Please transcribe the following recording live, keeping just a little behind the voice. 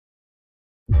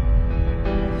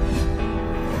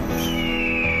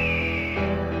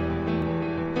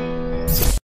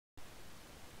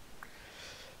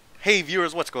Hey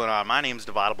viewers, what's going on? My name's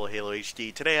DividableHalo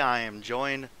HD. Today I am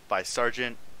joined by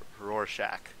Sergeant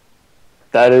Rorschach.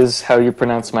 That is how you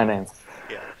pronounce my name.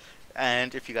 Yeah.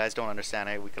 And if you guys don't understand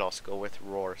it, we could also go with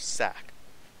Rorschach.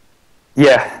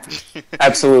 Yeah,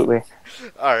 absolutely.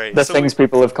 Alright, The things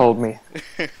people have called me.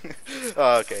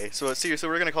 okay, so seriously,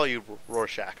 we're gonna call you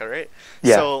Rorschach, alright?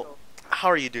 Yeah. So, how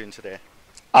are you doing today?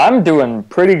 I'm doing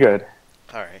pretty good.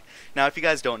 Alright. Now, if you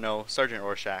guys don't know, Sergeant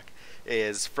Rorschach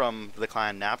is from the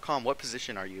clan Navcom. What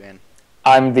position are you in?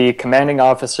 I'm the commanding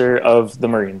officer of the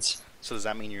Marines. So does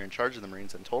that mean you're in charge of the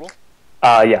Marines in total?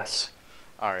 Yes.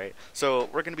 Alright, so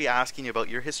we're going to be asking you about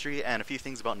your history and a few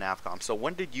things about Navcom. So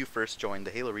when did you first join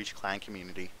the Halo Reach clan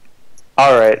community?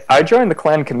 Alright, I joined the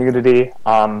clan community,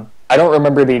 I don't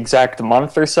remember the exact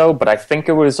month or so, but I think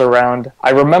it was around,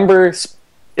 I remember,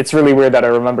 it's really weird that I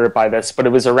remember it by this, but it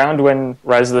was around when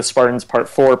Rise of the Spartans Part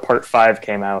 4, Part 5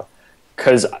 came out.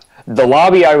 Because the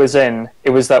lobby I was in, it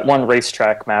was that one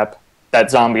racetrack map, that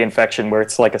zombie infection where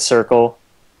it's like a circle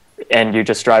and you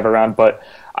just drive around, but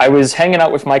I was hanging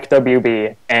out with Mike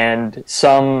WB, and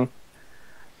some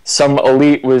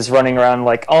elite was running around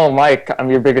like, "Oh, Mike,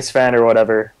 I'm your biggest fan," or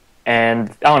whatever. And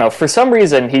I don't know, for some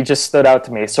reason, he just stood out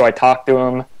to me. So I talked to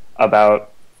him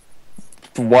about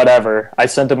whatever. I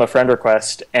sent him a friend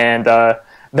request, and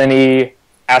then he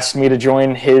asked me to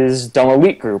join his Dumb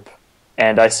Elite group.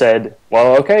 And I said,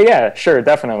 "Well, okay, yeah, sure,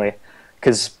 definitely,"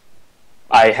 because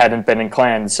I hadn't been in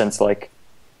clans since I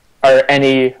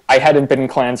hadn't been in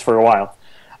clans for a while.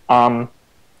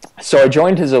 So I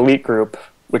joined his elite group,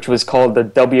 which was called the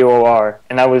WOR,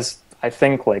 and that was, I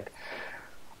think, like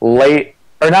late,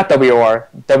 or not WOR,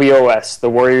 WOS, the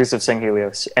Warriors of St.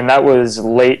 Helios, and that was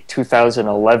late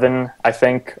 2011, I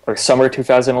think, or summer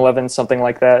 2011, something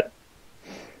like that.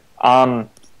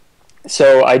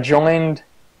 So I joined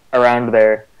around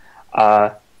there.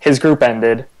 His group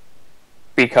ended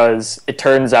because it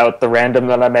turns out the random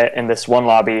that I met in this one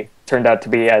lobby turned out to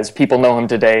be, as people know him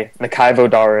today, Nikai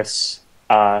Vodaris,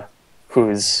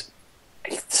 who's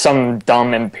some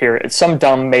dumb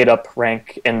made-up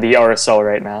rank in the RSL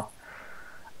right now.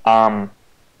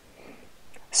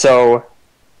 So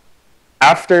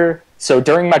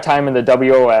during my time in the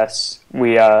WOS,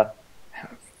 we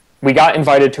got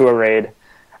invited to a raid,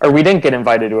 or we didn't get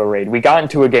invited to a raid. We got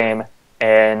into a game,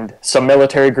 and some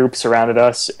military group surrounded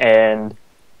us, and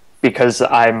because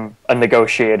I'm a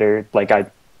negotiator, like I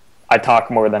talk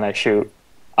more than I shoot.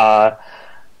 I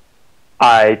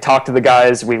talked to the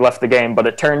guys, we left the game, but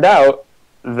it turned out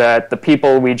that the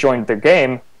people we joined their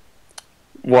game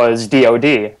was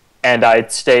DOD, and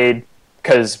I'd stayed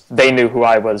because they knew who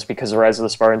I was because of Rise of the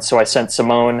Spartans, so I sent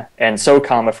Simone and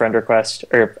SOCOM a friend request,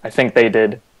 or I think they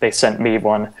did. They sent me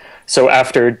one. So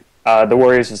after the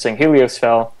Warriors of St. Helios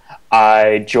fell,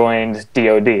 I joined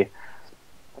DOD.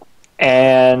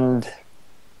 And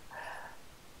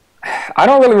I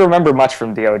don't really remember much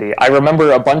from DOD. I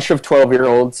remember a bunch of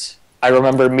 12-year-olds. I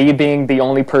remember me being the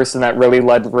only person that really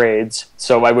led raids.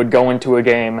 So I would go into a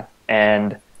game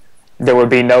and there would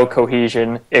be no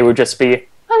cohesion. It would just be,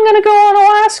 "I'm going to go on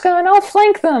Alaska and I'll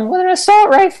flank them with an assault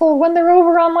rifle when they're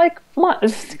over on like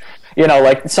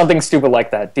like something stupid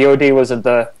like that." DOD wasn't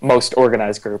the most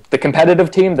organized group. The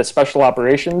competitive team, the special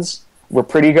operations, were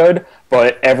pretty good,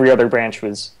 but every other branch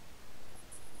was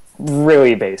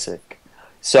really basic.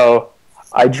 So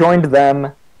I joined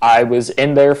them. I was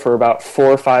in there for about 4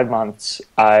 or 5 months.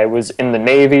 I was in the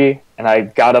Navy, and I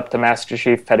got up to Master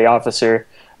Chief Petty Officer.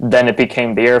 Then it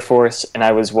became the Air Force, and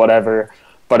I was whatever.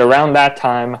 But around that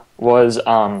time was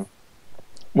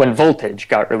when Voltage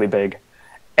got really big.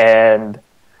 And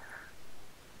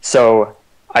so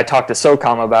I talked to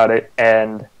SOCOM about it,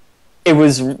 and it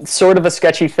was sort of a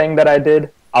sketchy thing that I did.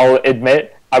 I'll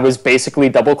admit, I was basically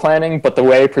double clanning, but the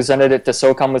way I presented it to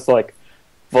SOCOM was like,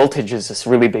 "Voltage is this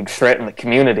really big threat in the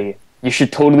community. You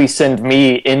should totally send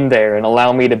me in there and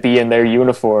allow me to be in their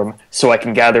uniform so I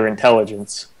can gather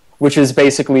intelligence." Which is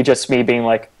basically just me being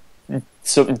like,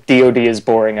 "So DOD is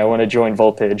boring, I want to join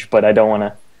Voltage, but I don't want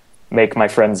to make my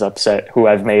friends upset who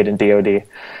I've made in DOD."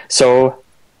 So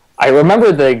I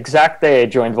remember the exact day I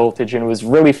joined Voltage, and it was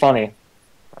really funny.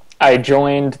 I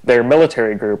joined their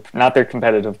military group, not their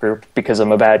competitive group, because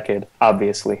I'm a bad kid,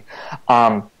 obviously.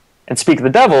 And speak of the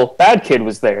devil, Bad Kid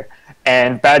was there.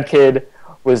 And Bad Kid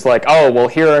was like, "Oh, well,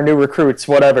 here are new recruits,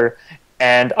 whatever."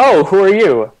 And, "Oh, who are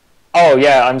you?" "Oh,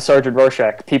 yeah, I'm Sergeant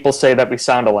Rorschach. People say that we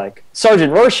sound alike."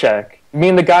 "Sergeant Rorschach? You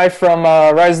mean the guy from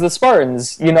Rise of the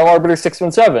Spartans? You know Arbiter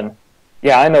 617?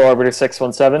 "Yeah, I know Arbiter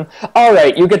 617. "All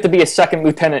right, you get to be a second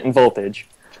lieutenant in Voltage."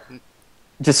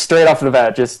 Just straight off the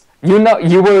bat,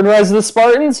 you were in Rise of the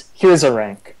Spartans? Here's a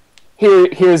rank.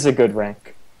 Here's a good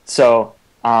rank. So,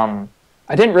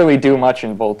 I didn't really do much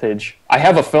in Voltage. I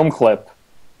have a film clip,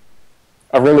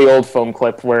 a really old film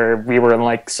clip where we were in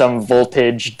like some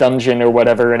Voltage dungeon or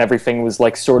whatever, and everything was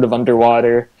like sort of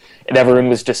underwater, and everyone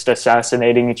was just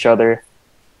assassinating each other.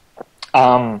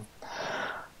 But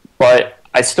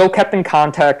I still kept in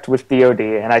contact with DoD,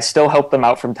 and I still helped them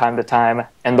out from time to time.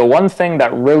 And the one thing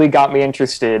that really got me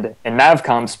interested in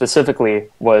Navcom specifically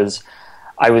was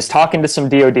I was talking to some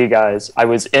DoD guys. I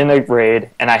was in a raid,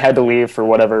 and I had to leave for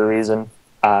whatever reason.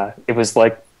 It was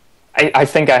like, I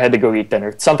think I had to go eat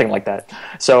dinner, something like that.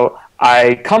 So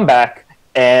I come back,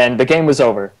 and the game was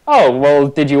over. Oh, well,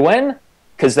 did you win?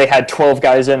 Because they had 12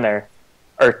 guys in there.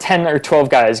 Or 10 or 12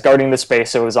 guys guarding this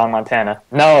base, so it was on Montana.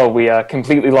 No, we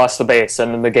completely lost the base,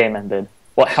 and then the game ended.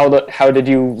 Well, how did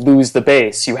you lose the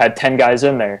base? You had 10 guys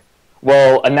in there.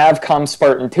 Well, a Navcom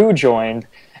Spartan 2 joined,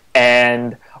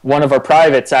 and one of our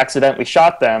privates accidentally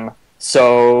shot them,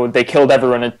 so they killed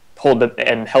everyone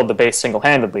and held the base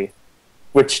single-handedly,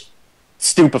 which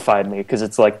stupefied me, because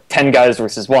it's like 10 guys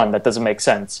versus 1. That doesn't make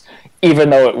sense. Even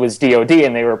though it was DoD,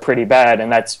 and they were pretty bad,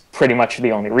 and that's pretty much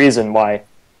the only reason why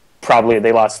probably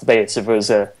they lost the base. If it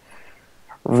was a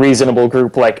reasonable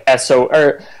group like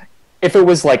or if it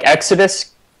was like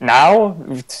Exodus now,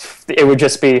 it would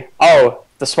just be, oh,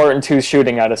 the Spartan 2's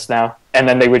shooting at us now, and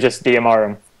then they would just DMR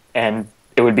them, and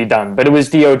it would be done. But it was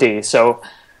DoD, so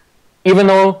even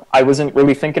though I wasn't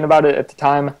really thinking about it at the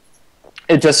time,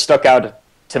 it just stuck out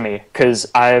to me, because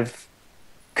at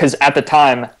the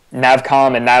time,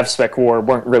 Navcom and NavSpec War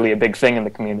weren't really a big thing in the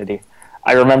community.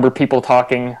 I remember people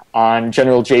talking on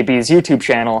General JB's YouTube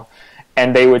channel,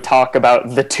 and they would talk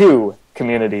about the two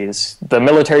communities, the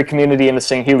military community and the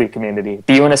Singhili community.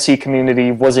 The UNSC community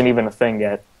wasn't even a thing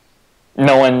yet.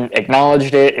 No one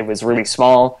acknowledged it. It was really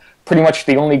small. Pretty much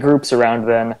the only groups around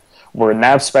then were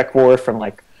NavSpec War from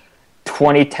like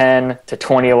 2010 to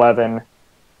 2011,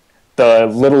 the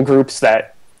little groups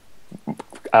that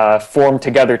formed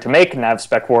together to make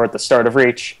NavSpec War at the start of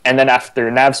Reach, and then after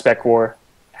NavSpec War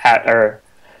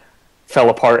fell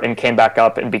apart and came back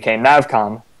up and became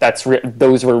Navcom.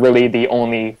 Those were really the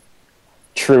only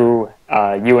true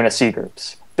UNSC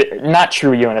groups. Not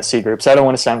true UNSC groups. I don't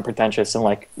want to sound pretentious and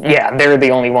like, yeah, they're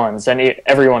the only ones, and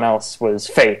everyone else was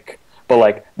fake. But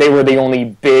like, they were the only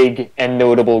big and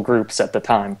notable groups at the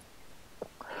time.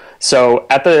 So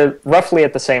roughly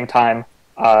at the same time,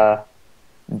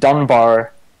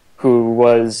 Dunbar, who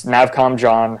was Navcom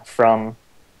John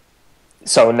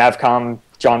Navcom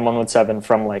John 117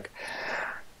 from like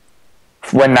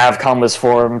when Navcom was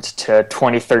formed to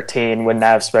 2013 when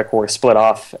NavSpec War split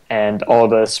off and all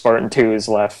the Spartan 2s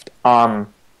left.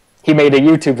 He made a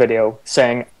YouTube video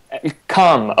saying,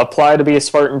 come, apply to be a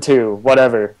Spartan 2,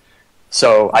 whatever.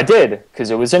 So I did, because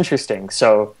it was interesting.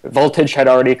 So Voltage had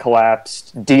already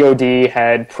collapsed. DoD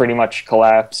had pretty much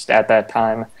collapsed at that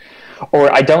time.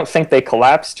 Or I don't think they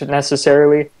collapsed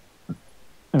necessarily.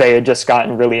 They had just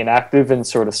gotten really inactive and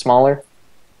sort of smaller.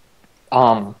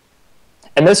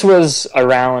 And this was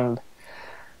around,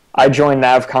 I joined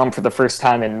Navcom for the first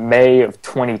time in May of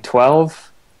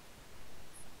 2012.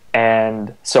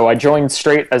 And so I joined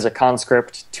straight as a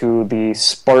conscript to the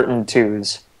Spartan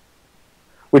 2s,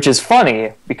 which is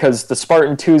funny because the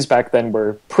Spartan 2s back then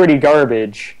were pretty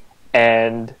garbage,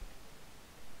 and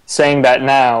saying that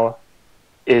now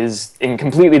is in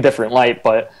completely different light,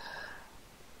 but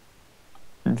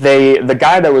the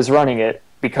guy that was running it,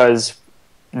 because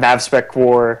NavSpec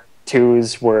War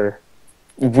 2s were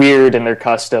weird in their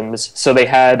customs, so they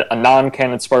had a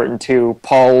non-canon Spartan 2,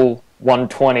 Paul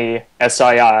 120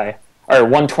 SII, or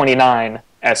 129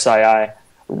 SII,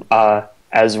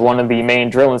 as one of the main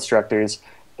drill instructors,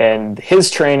 and his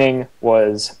training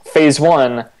was Phase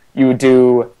 1, you would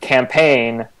do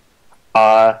campaign,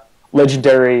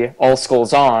 legendary All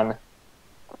Skulls On,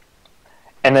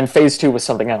 and then Phase 2 was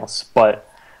something else, but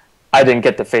I didn't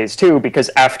get to Phase 2 because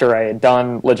after I had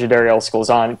done Legendary All Skulls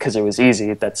On, because it was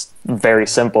easy, that's very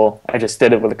simple, I just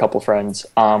did it with a couple friends,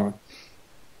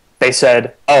 they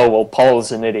said, oh, well,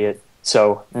 Paul's an idiot,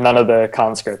 so none of the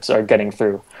conscripts are getting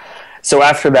through. So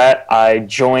after that, I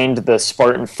joined the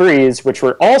Spartan 3s, which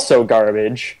were also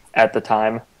garbage at the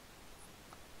time.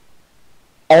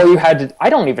 All you had to...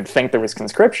 I don't even think there was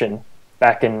conscription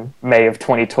back in May of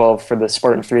 2012 for the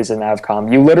Spartan 3s in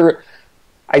Navcom.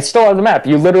 I still have the map.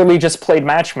 You literally just played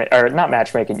not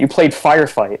matchmaking. You played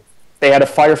Firefight. They had a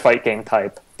Firefight game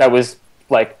type that was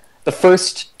like the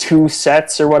first 2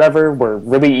 sets or whatever were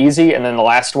really easy, and then the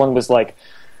last one was like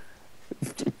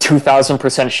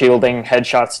 2,000% shielding,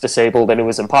 headshots disabled, and it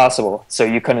was impossible, so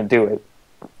you couldn't do it.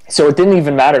 So it didn't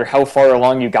even matter how far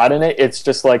along you got in it, it's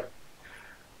just like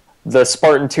the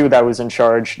Spartan 2 that was in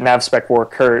charge, NavSpec War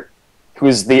Kurt,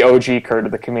 who's the OG Kurt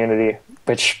of the community,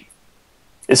 which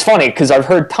is funny because I've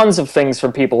heard tons of things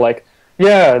from people like,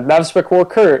 yeah, Navspec War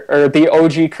Kurt, or the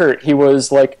OG Kurt, he was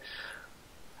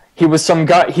some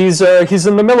guy, he's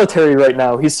in the military right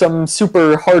now, he's some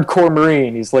super hardcore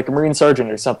Marine, he's like a Marine sergeant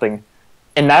or something.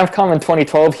 In Navcom in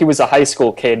 2012, he was a high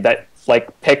school kid that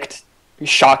like picked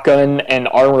shotgun and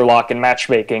armor lock and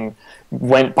matchmaking,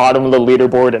 went bottom of the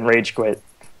leaderboard and rage quit.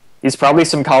 He's probably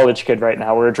some college kid right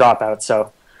now or a dropout,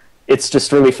 so it's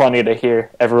just really funny to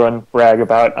hear everyone brag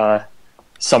about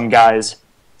some guy's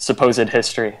supposed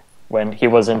history when he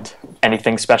wasn't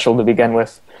anything special to begin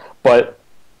with. But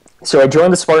so I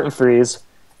joined the Spartan Freeze,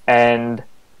 and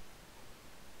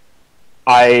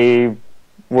I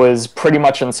was pretty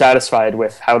much unsatisfied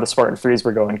with how the Spartan Freeze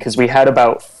were going, because we had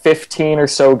about 15 or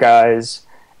so guys,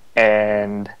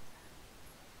 and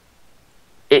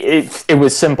it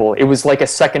was simple. It was like a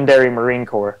secondary Marine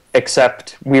Corps,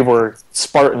 except we were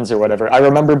Spartans or whatever. I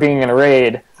remember being in a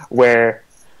raid where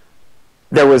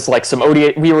there was like some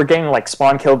ODA, we were getting like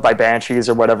spawn killed by banshees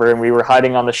or whatever, and we were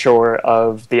hiding on the shore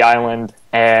of the island,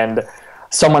 and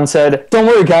someone said, "Don't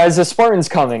worry guys, a Spartan's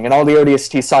coming," and all the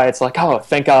ODST sites like, "Oh,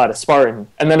 thank God, a Spartan."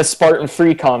 And then a Spartan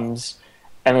free comes,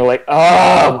 and they're like,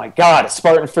 "Oh my God, a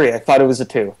Spartan free, I thought it was a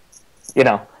 2." You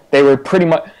know, they were pretty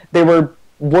much, they were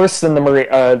worse than the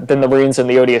Marines and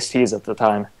the ODSTs at the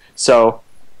time. So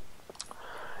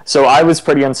I was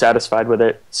pretty unsatisfied with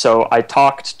it. So I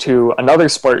talked to another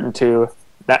Spartan 2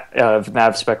 of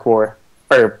Navspec War,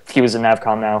 or he was in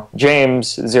Navcom now,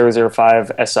 James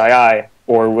 005 SII,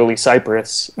 or Willie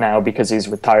Cypress now because he's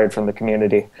retired from the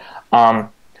community.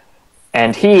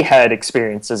 And he had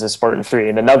experience as a Spartan 3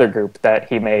 in another group that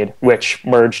he made, which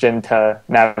merged into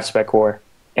Navspec War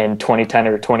in 2010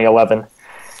 or 2011.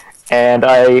 And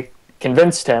I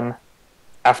convinced him,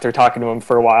 after talking to him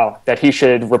for a while, that he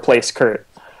should replace Kurt.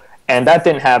 And that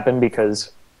didn't happen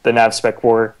because the Navspec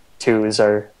War 2s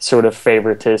are sort of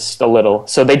favoritist a little.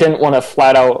 So they didn't want to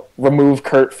flat out remove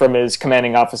Kurt from his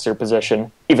commanding officer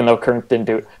position, even though Kurt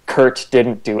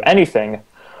didn't do anything.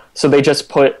 So they just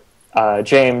put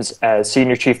James as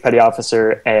senior chief petty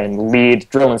officer and lead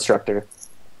drill instructor.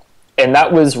 And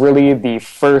that was really the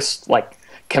first like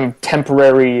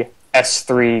contemporary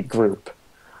S3 group.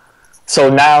 So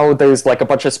now there's like a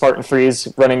bunch of Spartan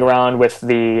 3s running around with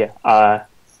the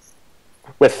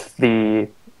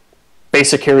base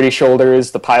security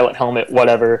shoulders, the pilot helmet,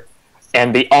 whatever,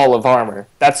 and the olive armor.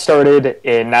 That started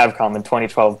in Navcom in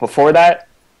 2012. Before that,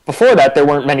 there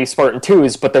weren't many Spartan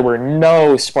 2s, but there were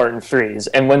no Spartan 3s.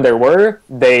 And when there were,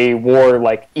 they wore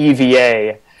like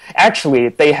EVA. Actually,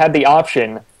 they had the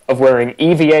option of wearing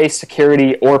EVA,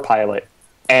 security, or pilot,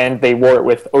 and they wore it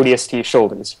with ODST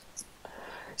shoulders.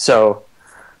 So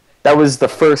that was the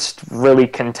first really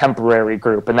contemporary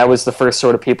group, and that was the first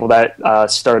sort of people that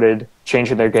started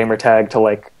changing their gamer tag to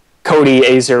like Cody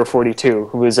A042,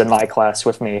 who was in my class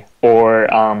with me,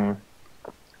 or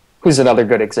who's another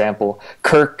good example,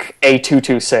 Kirk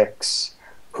A226,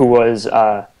 who was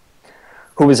an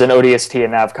ODST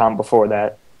in Navcom before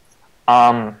that.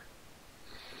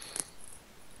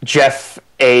 Jeff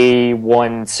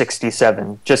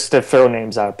A167, just to throw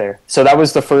names out there. So that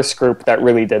was the first group that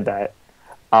really did that.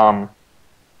 And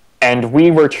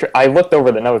we were, I looked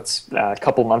over the notes a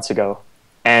couple months ago,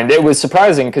 and it was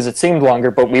surprising because it seemed longer,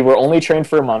 but we were only trained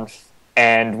for a month,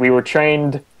 and we were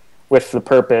trained with the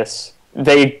purpose.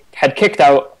 They had kicked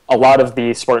out a lot of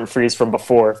the Spartan Freeze from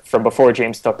before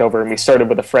James took over, and we started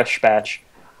with a fresh batch.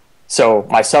 So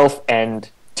myself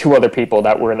and 2 other people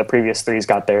that were in the previous 3s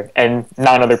got there, and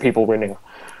 9 other people were new.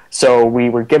 So we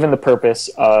were given the purpose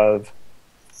of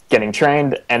getting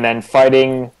trained and then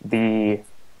fighting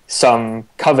some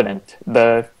covenant,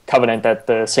 the covenant that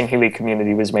the Singhili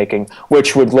community was making,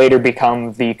 which would later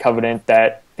become the covenant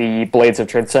that the Blades of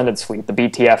Transcendence fleet, the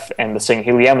BTF, and the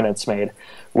Singhili Eminence made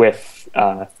with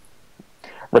Ratak,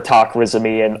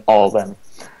 Rizami, and all of them.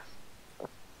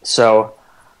 So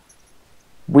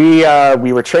we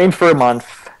were trained for a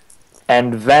month,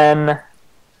 and then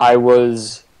on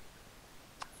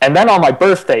my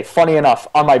birthday, funny enough,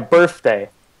 on my birthday,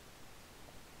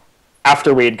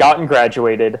 after we had gotten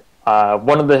graduated,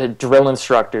 one of the drill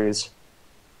instructors,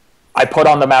 I put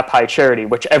on the map High Charity,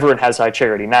 which everyone has High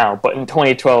Charity now, but in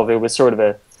 2012 it was sort of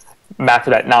a map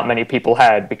that not many people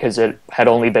had because it had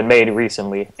only been made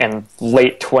recently in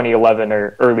late 2011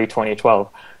 or early 2012.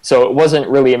 So it wasn't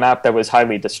really a map that was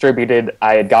highly distributed.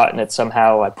 I had gotten it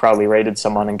somehow. I probably raided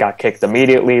someone and got kicked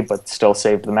immediately, but still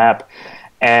saved the map.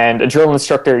 And a drill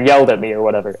instructor yelled at me or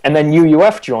whatever. And then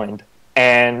UUF joined.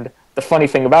 And the funny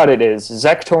thing about it is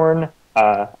Zektorn,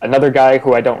 another guy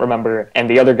who I don't remember, and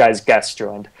the other guy's guest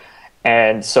joined.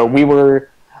 And so we were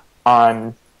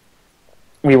on.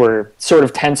 We were sort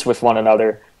of tense with one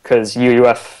another because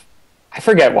UUF. I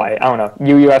forget why. I don't know.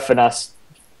 UUF and us.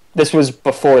 This was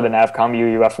before the Navcom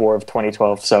UUF War of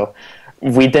 2012, so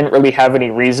we didn't really have any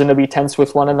reason to be tense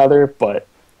with one another, but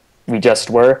we just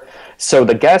were. So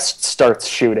the guest starts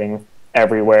shooting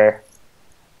everywhere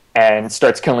and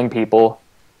starts killing people,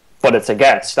 but it's a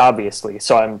guest, obviously.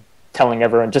 So I'm telling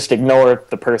everyone, just ignore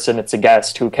the person, it's a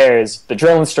guest, who cares? The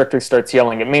drill instructor starts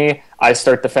yelling at me, I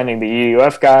start defending the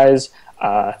UUF guys,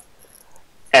 and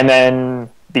then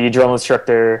the drill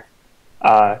instructor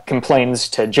complains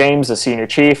to James, the senior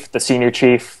chief. The senior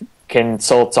chief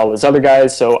consults all his other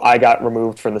guys, so I got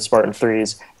removed from the Spartan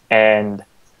 3s and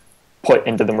put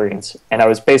into the Marines. And I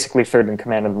was basically third in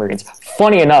command of the Marines.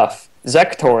 Funny enough,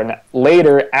 Zektorn,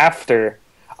 later after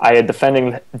I had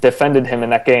defended him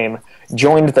in that game,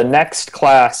 joined the next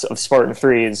class of Spartan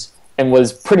 3s and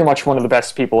was pretty much one of the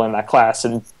best people in that class,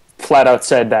 and flat out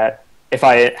said that if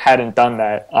I hadn't done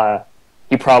that,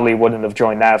 he probably wouldn't have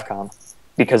joined Navcom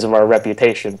because of our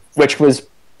reputation, which was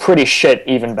pretty shit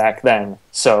even back then,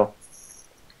 so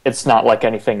it's not like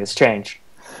anything has changed.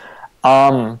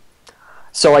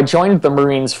 So I joined the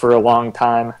Marines for a long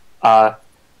time.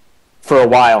 For a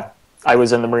while, I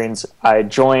was in the Marines. I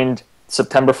joined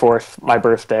September 4th, my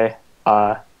birthday,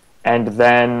 and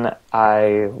then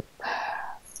I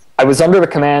was under the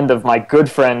command of my good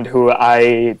friend who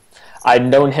I'd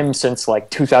known him since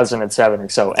like 2007 or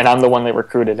so, and I'm the one that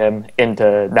recruited him into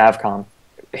Navcom.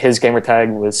 His gamer tag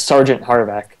was Sergeant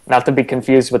Harvack, not to be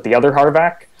confused with the other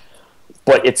Harvack,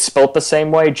 but it's spelt the same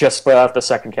way, just without the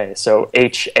second K. So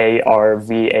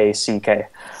Harvack,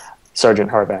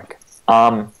 Sergeant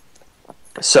Harvack.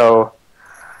 So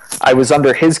I was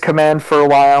under his command for a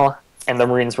while, and the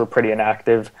Marines were pretty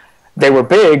inactive. They were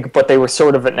big, but they were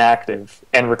sort of inactive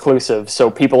and reclusive. So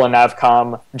people in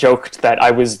Navcom joked that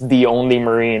I was the only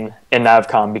Marine in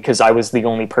Navcom because I was the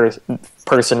only person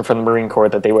from the Marine Corps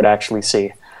that they would actually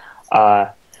see.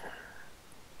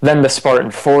 Then the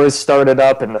Spartan 4s started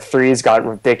up, and the 3s got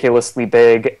ridiculously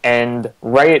big. And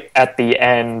right at the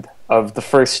end of the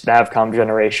first Navcom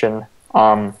generation,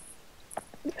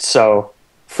 so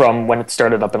from when it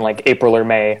started up in like April or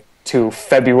May to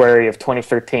February of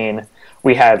 2013,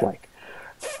 we had like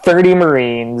 30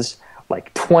 Marines,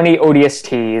 like 20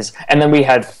 ODSTs, and then we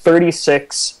had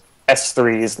 36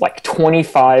 S3s, like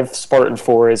 25 Spartan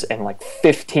 4s, and like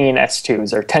 15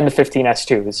 S2s, or 10 to 15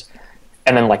 S2s,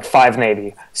 and then like 5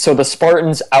 Navy. So the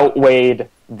Spartans outweighed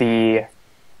the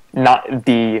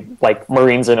like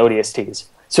Marines and ODSTs.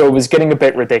 So it was getting a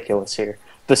bit ridiculous here.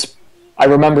 I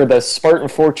remember the Spartan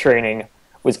 4 training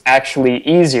was actually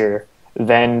easier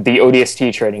than the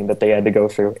ODST training that they had to go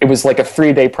through. It was like a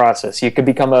 3-day process. You could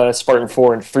become a Spartan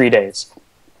 4 in 3 days.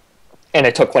 And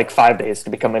it took like 5 days to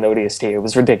become an ODST. It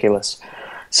was ridiculous.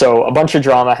 So a bunch of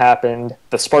drama happened.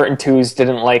 The Spartan 2s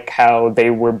didn't like how they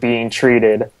were being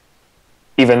treated,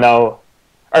 even though,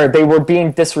 or they were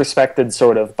being disrespected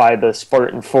sort of by the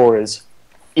Spartan 4s,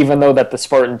 even though that the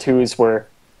Spartan 2s were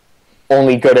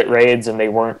only good at raids and they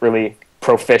weren't really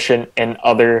proficient in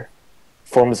other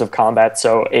forms of combat,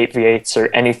 so 8v8s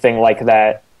or anything like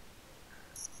that.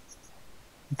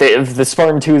 The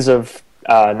Spartan 2s of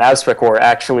Navspec War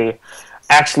actually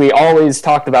always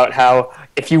talked about how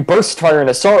if you burst fire an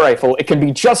assault rifle, it can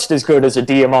be just as good as a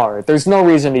DMR. There's no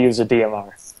reason to use a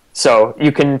DMR. So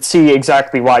you can see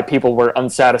exactly why people were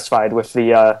unsatisfied with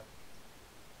the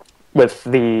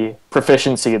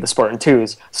proficiency of the Spartan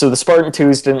 2s. So the Spartan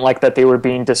 2s didn't like that they were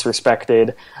being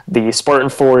disrespected. The Spartan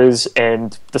 4s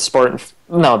and the Spartan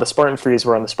 3s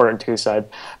were on the Spartan 2 side,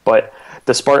 but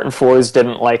the Spartan 4s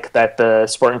didn't like that the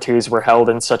Spartan 2s were held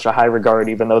in such a high regard,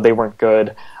 even though they weren't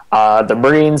good. The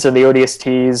Marines and the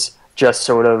ODSTs just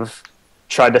sort of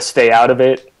tried to stay out of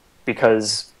it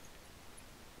because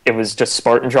it was just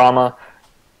Spartan drama.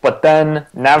 But then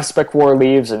Navspec War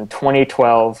leaves in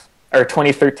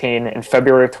 2013, in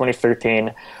February of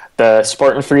 2013, the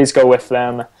Spartan 3s go with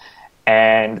them,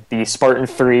 and the Spartan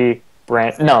 3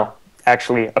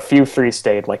 a few 3s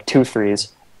stayed, like 2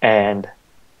 3s, and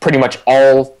pretty much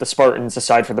all the Spartans,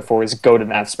 aside from the 4s, go to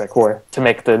Navspec War to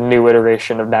make the new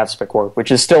iteration of Navspec War,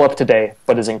 which is still up to date,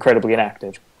 but is incredibly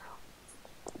inactive.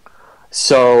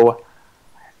 So,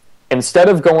 instead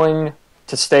of going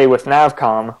to stay with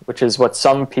Navcom, which is what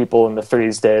some people in the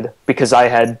 3s did, because I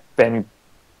had been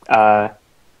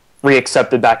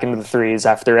reaccepted back into the 3s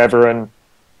after everyone...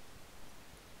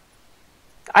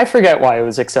 I forget why I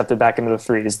was accepted back into the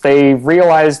 3s. They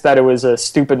realized that it was a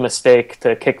stupid mistake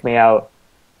to kick me out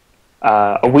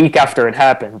a week after it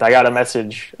happened. I got a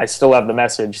message, I still have the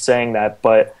message saying that,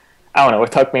 but I don't know,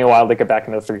 it took me a while to get back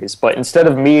into the threes. But instead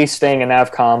of me staying in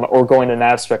Navcom or going to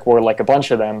NavSpec War like a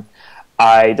bunch of them,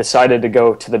 I decided to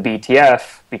go to the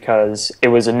BTF because it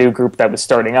was a new group that was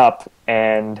starting up,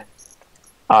 and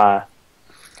I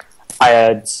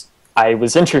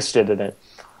was interested in it.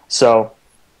 So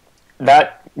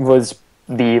that's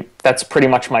pretty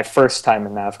much my first time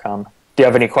in Navcom. Do you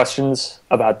have any questions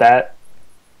about that?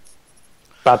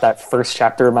 About that first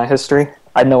chapter of my history?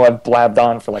 I know I've blabbed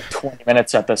on for like 20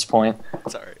 minutes at this point.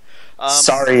 Sorry.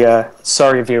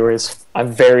 Sorry, viewers.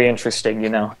 I'm very interesting,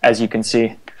 as you can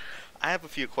see. I have a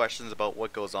few questions about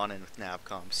what goes on in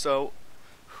Navcom. So,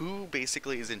 who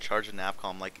basically is in charge of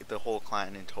Navcom, like the whole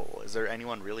clan in total? Is there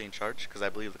anyone really in charge? Because I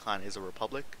believe the clan is a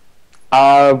republic.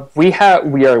 We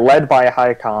are led by a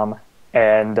HighCom,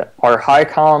 and our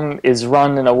HighCom is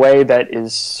run in a way that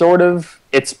is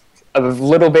it's a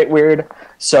little bit weird.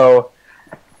 So,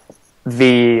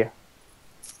 the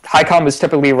HighCom is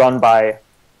typically run by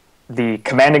the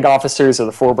commanding officers of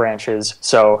the 4 branches.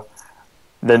 So,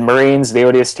 the Marines, the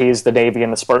ODSTs, the Navy,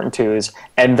 and the Spartan 2s,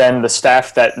 and then the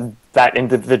staff that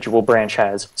individual branch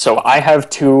has. So I have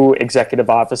 2 executive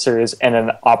officers and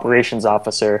an operations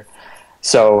officer.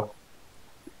 So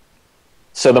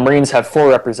the Marines have 4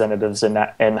 representatives in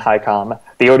HighCom.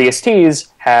 The ODSTs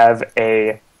have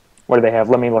what do they have?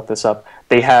 Let me look this up.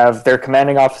 They have their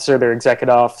commanding officer, their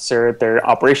executive officer, their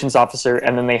operations officer,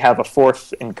 and then they have a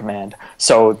 4th in command.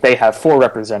 So they have 4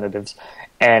 representatives.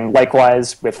 And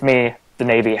likewise with me, the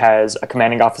Navy has a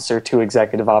commanding officer, 2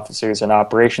 executive officers, an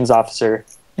operations officer,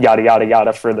 yada, yada,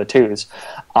 yada for the 2s.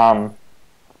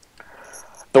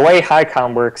 The way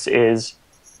HighCom works is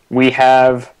we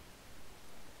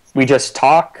just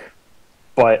talk,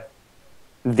 but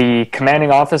the commanding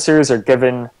officers are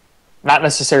given not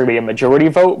necessarily a majority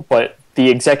vote, but the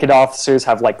executive officers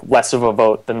have like less of a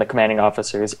vote than the commanding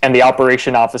officers, and the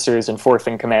operation officers and 4th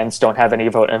in commands don't have any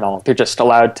vote at all. They're just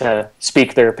allowed to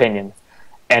speak their opinion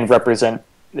and represent,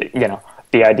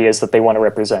 the ideas that they want to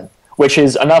represent, which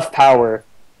is enough power,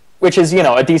 which is,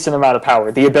 a decent amount of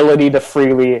power. The ability to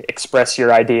freely express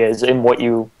your ideas in what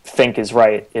you think is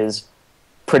right is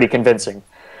pretty convincing.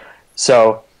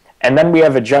 So, and then we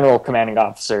have a general commanding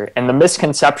officer, and the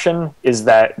misconception is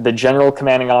that the general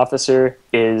commanding officer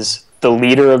is the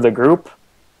leader of the group,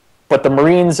 but the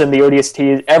Marines and the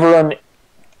ODST, everyone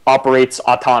operates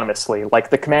autonomously. Like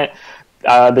the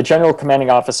general commanding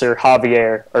officer,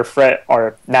 Javier, or Fred,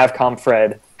 or Navcom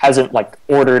Fred, hasn't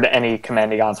ordered any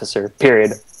commanding officer,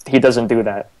 period. He doesn't do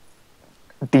that.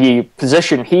 The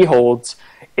position he holds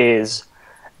is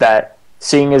that,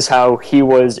 seeing as how he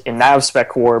was in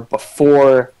NavSpec War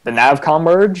before the Navcom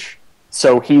merge,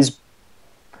 so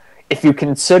if you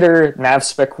consider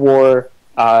NavSpec War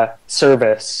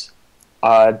service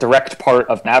a direct part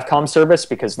of Navcom service,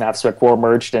 because NavSpec War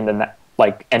merged into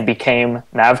and became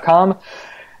Navcom,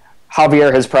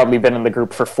 Javier has probably been in the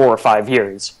group for 4 or 5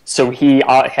 years. So he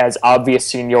has obvious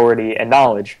seniority and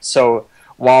knowledge. So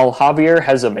while Javier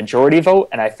has a majority vote,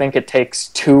 and I think it takes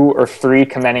 2 or 3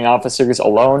 commanding officers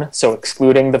alone, so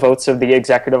excluding the votes of the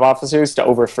executive officers, to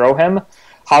overthrow him,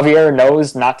 Javier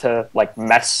knows not to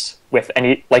mess with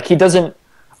any, he doesn't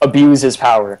abuse his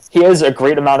power. He has a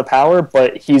great amount of power,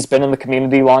 but he's been in the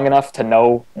community long enough to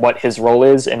know what his role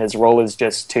is, and his role is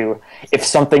just to, if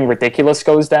something ridiculous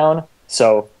goes down,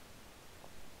 so,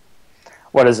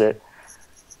 what is it?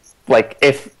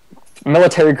 If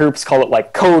military groups call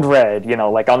it code red,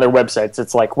 on their websites,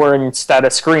 it's we're in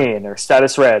status green or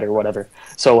status red or whatever.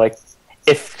 So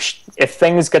if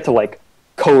things get to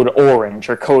code orange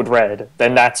or code red,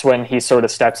 then that's when he sort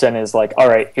of steps in and is all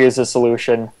right, here's a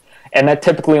solution. And that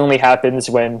typically only happens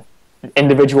when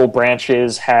individual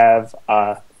branches have,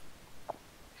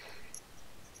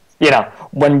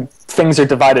 when things are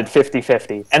divided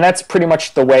 50-50. And that's pretty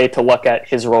much the way to look at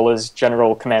his role as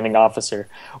general commanding officer.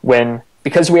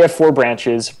 Because we have 4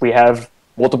 branches, we have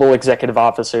multiple executive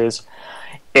officers.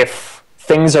 If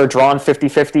things are drawn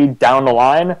 50-50 down the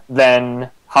line, then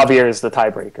Javier is the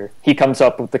tiebreaker. He comes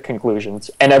up with the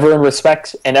conclusions. And everyone in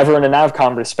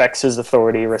Navcom respects his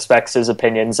authority, respects his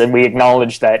opinions, and we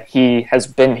acknowledge that he has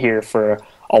been here for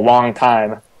a long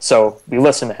time, so we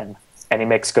listen to him, and he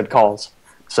makes good calls.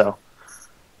 So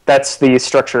that's the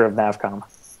structure of Navcom.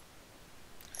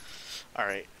 All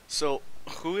right. So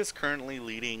who is currently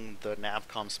leading the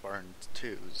Navcom Spartan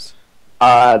 2s?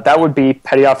 That would be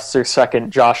Petty Officer 2nd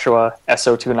Joshua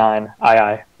SO29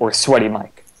 II, or Sweaty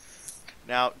Mike.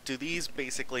 Now, do these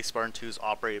basically Spartan 2s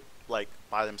operate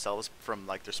by themselves from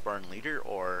their Spartan leader,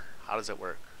 or how does it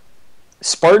work?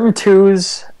 Spartan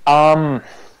 2s,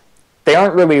 they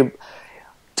aren't really...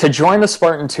 To join the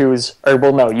Spartan 2s, or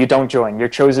well, no, you don't join. You're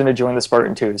chosen to join the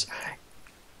Spartan 2s.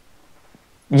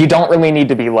 you don't really need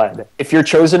to be led. If you're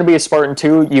chosen to be a Spartan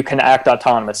 2, you can act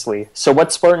autonomously. So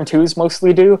what Spartan 2s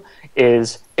mostly do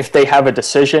is if they have a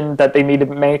decision that they need to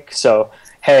make, so,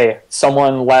 hey,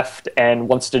 someone left and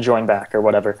wants to join back or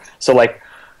whatever. So, like,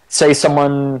 say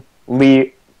someone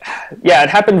yeah, it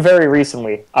happened very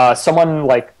recently. Someone,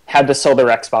 like, had to sell their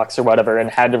Xbox or whatever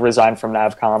and had to resign from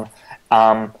Navcom,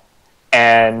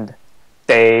 and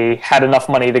they had enough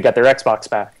money to get their Xbox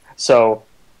back. So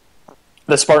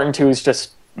the Spartan 2s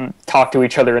just talked to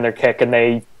each other in their kick, and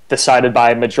they decided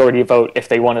by majority vote if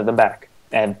they wanted them back,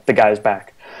 and the guy's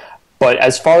back. But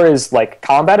as far as like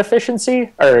combat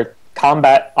efficiency or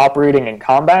combat operating in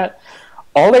combat,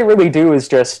 all they really do is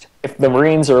just if the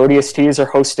Marines or ODSTs are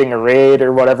hosting a raid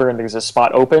or whatever and there's a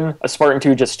spot open, a Spartan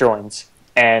 2 just joins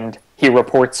and he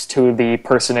reports to the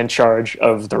person in charge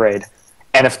of the raid.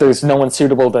 And if there's no one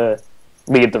suitable to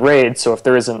lead the raid, so if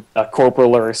there isn't a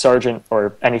corporal or a sergeant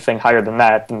or anything higher than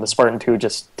that, then the Spartan 2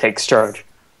 just takes charge.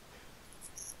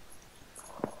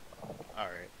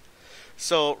 Alright.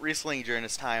 So, recently during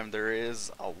this time, there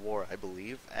is a war, I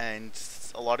believe, and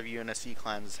a lot of UNSC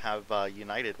clans have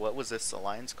united. What was this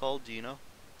alliance called? Do you know?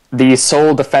 The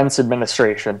Seoul Defense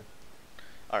Administration.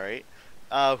 Alright.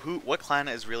 What clan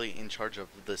is really in charge of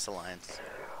this alliance?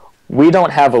 We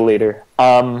don't have a leader.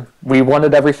 We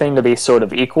wanted everything to be sort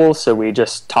of equal, so we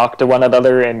just talk to one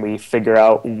another and we figure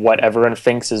out what everyone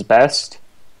thinks is best.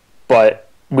 But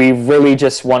we really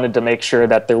just wanted to make sure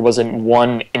that there wasn't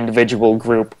one individual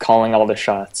group calling all the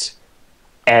shots.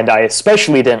 And I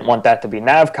especially didn't want that to be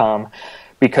Navcom,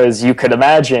 because you could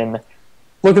imagine,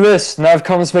 look at this,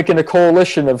 Navcom's making a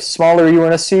coalition of smaller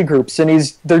UNSC groups, and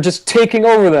they're just taking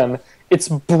over them. It's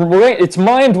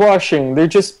mind-washing. They're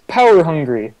just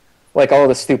power-hungry. Like all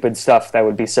the stupid stuff that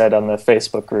would be said on the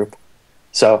Facebook group.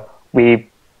 So we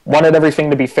wanted everything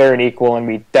to be fair and equal, and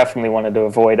we definitely wanted to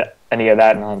avoid any of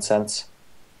that nonsense.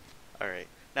 Alright.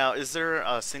 Now, is there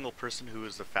a single person who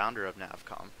is the founder of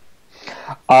Navcom?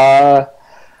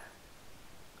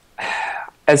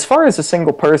 As far as a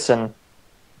single person,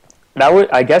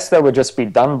 I guess that would just be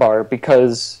Dunbar,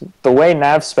 because the way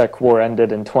NavSpec War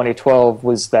ended in 2012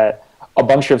 was that a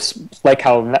bunch of, like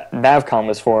how Navcom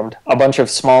was formed, a bunch of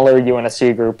smaller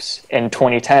UNSC groups in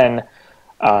 2010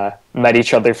 met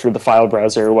each other through the file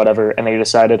browser or whatever, and they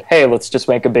decided, hey, let's just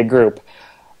make a big group.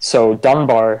 So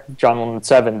Dunbar, John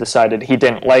 17, decided he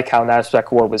didn't like how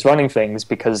NavSpec War was running things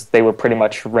because they were pretty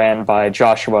much ran by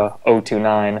Joshua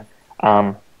 029,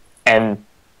 and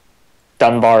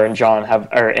Dunbar and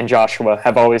Joshua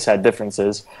have always had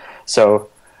differences. So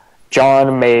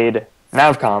John made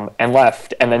Navcom and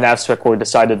left, and then NavSpec War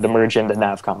decided to merge into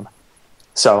Navcom.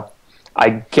 So I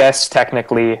guess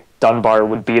technically Dunbar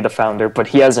would be the founder, but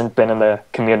he hasn't been in the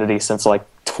community since like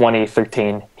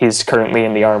 2013. He's currently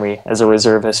in the Army as a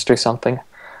reservist or something.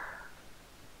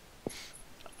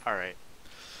 Alright.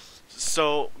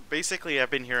 So basically I've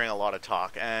been hearing a lot of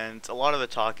talk, and a lot of the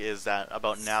talk is that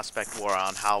about NavSpec War,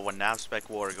 on how when NavSpec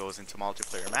War goes into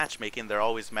multiplayer matchmaking, they're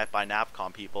always met by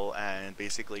Navcom people, and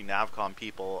basically Navcom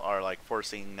people are like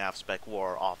forcing NavSpec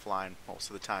War offline most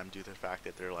of the time due to the fact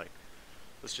that they're like,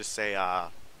 let's just say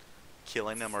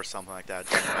killing them or something like that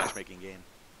during the matchmaking game.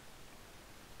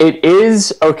 It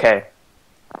is, okay,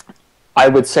 I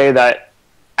would say that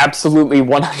absolutely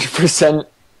 100%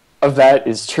 of that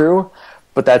is true,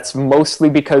 but that's mostly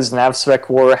because NavSpec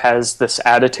War has this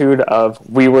attitude of,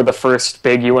 we were the first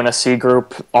big UNSC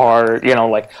group, or, you know,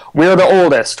 like, we're the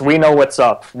oldest, we know what's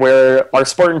up, our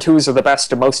Spartan 2s are the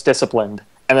best and most disciplined,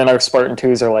 and then our Spartan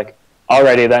 2s are like,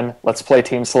 alrighty then, let's play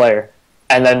Team Slayer,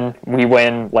 and then we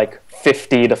win, like,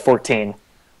 50-14.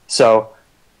 So,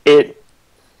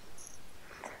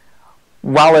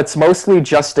 while it's mostly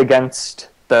just against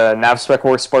the NavSpec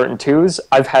War Spartan 2s,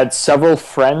 I've had several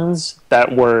friends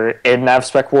that were in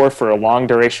NavSpec War for a long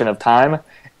duration of time,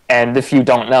 and if you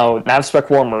don't know, NavSpec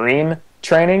War Marine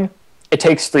training, it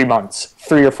takes 3 months,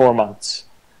 3 or 4 months.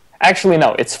 Actually,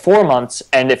 no, it's 4 months,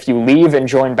 and if you leave and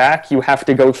join back, you have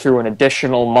to go through an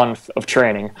additional month of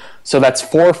training. So that's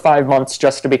 4 or 5 months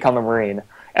just to become a Marine.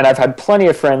 And I've had plenty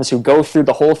of friends who go through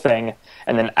the whole thing,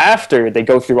 and then after they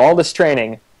go through all this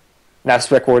training,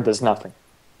 NavSpec War does nothing.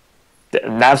 The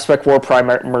NavSpec War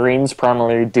Marines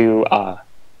primarily do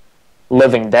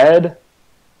Living Dead,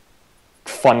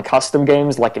 fun custom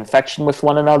games like Infection with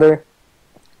one another,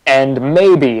 and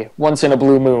maybe, once in a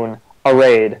blue moon, a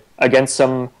raid against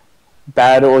some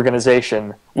bad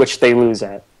organization, which they lose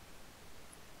at.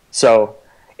 So,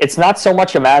 it's not so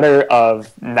much a matter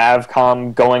of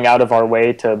Navcom going out of our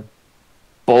way to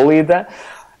bully that.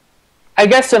 I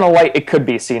guess in a light it could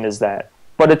be seen as that.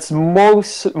 But it's more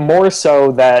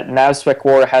so that NavSpec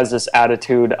War has this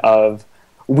attitude of,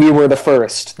 we were the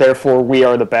first, therefore we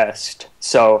are the best.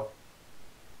 So,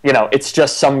 it's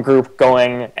just some group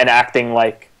going and acting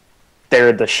like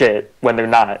they're the shit when they're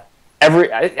not.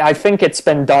 I think it's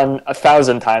been done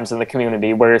 1,000 times in the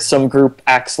community where some group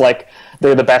acts like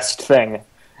they're the best thing,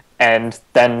 and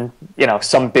then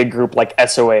some big group like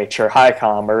SOH or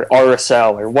HiCom or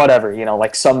RSL or whatever,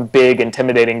 like some big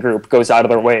intimidating group goes out of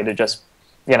their way to just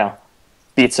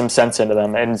beat some sense into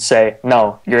them and say,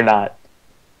 no, you're not.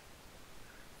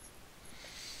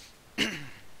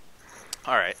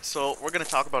 Alright, so we're going to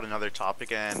talk about another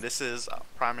topic, and this is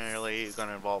primarily going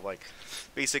to involve,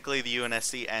 basically the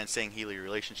UNSC and Sangheili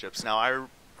relationships. Now, I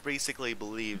basically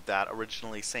believe that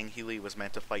originally Sangheili was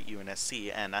meant to fight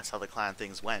UNSC, and that's how the clan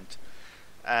things went.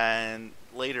 And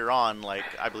later on,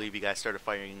 I believe you guys started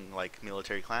fighting,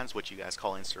 military clans, which you guys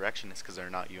call insurrectionists, because they're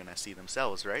not UNSC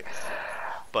themselves, right?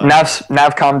 But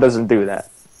Navcom doesn't do that.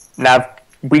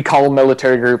 We call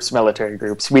military groups.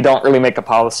 We don't really make a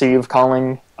policy of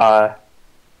calling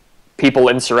people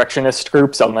insurrectionist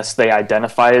groups unless they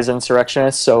identify as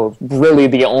insurrectionists. So really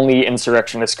the only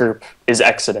insurrectionist group is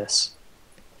Exodus.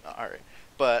 Alright.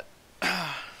 But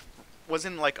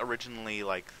wasn't originally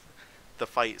the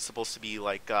fight supposed to be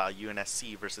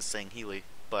UNSC versus Sangheili,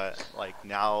 but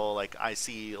now I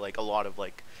see a lot of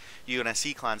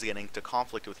UNSC clans getting into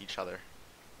conflict with each other.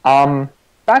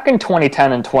 Back in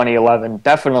 2010 and 2011,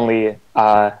 definitely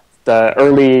the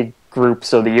early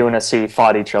groups of the UNSC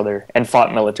fought each other and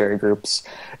fought military groups.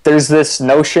 There's this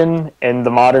notion in the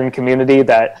modern community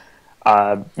that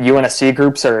UNSC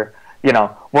groups are,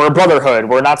 we're a brotherhood,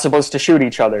 we're not supposed to shoot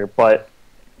each other, but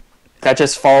that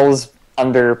just falls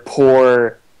under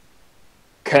poor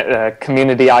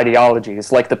community ideologies,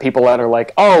 the people that are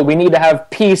oh, we need to have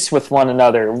peace with one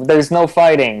another, there's no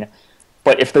fighting.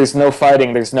 But if there's no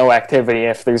fighting, there's no activity.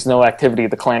 If there's no activity,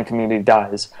 the clan community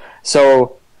dies.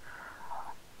 So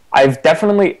I've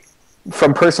definitely,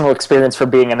 from personal experience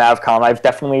from being in Navcom, I've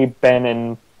definitely been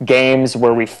in games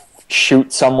where we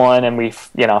shoot someone and we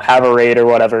have a raid or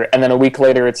whatever, and then a week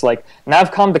later it's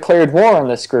Navcom declared war on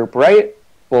this group, right?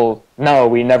 Well, no,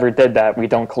 we never did that. We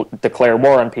don't declare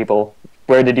war on people.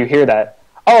 Where did you hear that?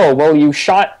 Oh, well, you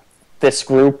shot this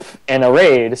group in a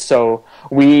raid, so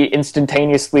we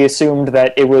instantaneously assumed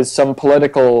that it was some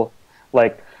political,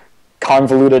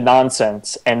 convoluted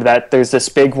nonsense, and that there's this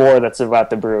big war that's about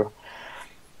to brew.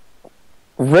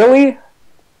 Really?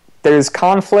 There's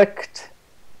conflict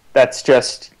that's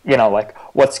just,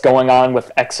 what's going on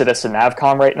with Exodus and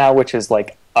Navcom right now, which is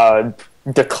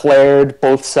declared,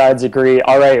 both sides agree,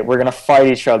 all right, we're going to fight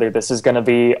each other, this is going to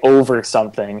be over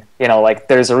something,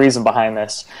 there's a reason behind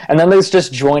this. And then there's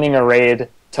just joining a raid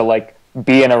to,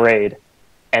 be in a raid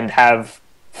and have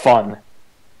fun.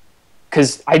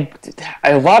 Because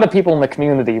a lot of people in the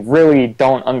community really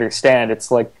don't understand.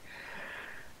 It's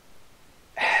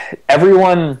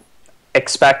everyone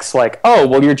expects oh,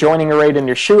 well, you're joining a raid and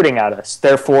you're shooting at us,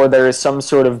 therefore there is some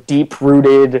sort of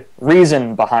deep-rooted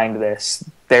reason behind this.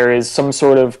 There is some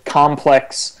sort of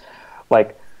complex,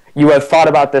 you have thought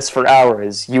about this for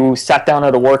hours. You sat down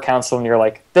at a war council and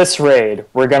you're this raid,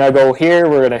 we're going to go here,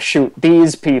 we're going to shoot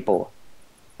these people.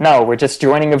 No, we're just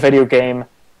joining a video game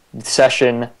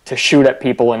session to shoot at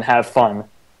people and have fun.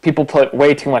 People put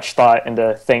way too much thought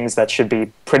into things that should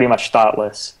be pretty much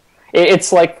thoughtless.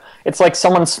 It's like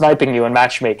someone sniping you in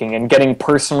matchmaking and getting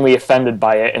personally offended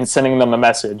by it and sending them a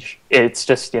message. It's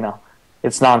just,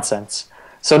 it's nonsense.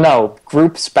 So no,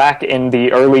 groups back in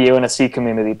the early UNSC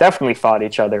community definitely fought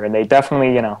each other, and they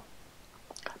definitely,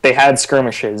 they had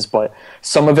skirmishes, but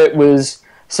some of it was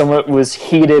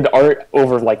heated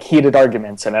heated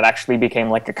arguments, and it actually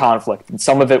became a conflict. And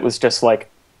some of it was just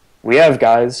we have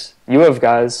guys, you have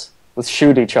guys, let's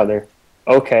shoot each other.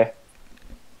 Okay.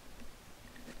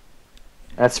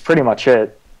 That's pretty much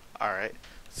it. Alright.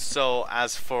 So,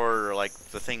 as for,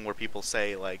 the thing where people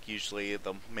say, usually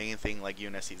the main thing,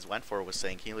 UNSC's went for was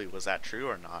Sangheili, was that true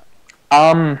or not?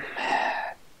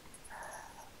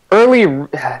 Early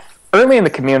in the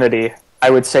community, I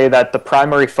would say that the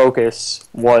primary focus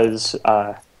was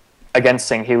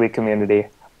against Sangheili community.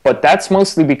 But that's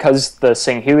mostly because the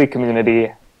Sangheili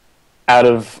community, out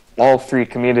of all three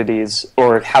communities,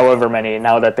 or however many,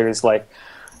 now that there's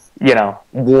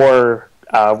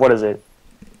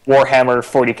Warhammer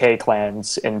 40k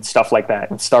clans and stuff like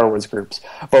that, and Star Wars groups.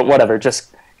 But whatever,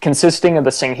 just consisting of the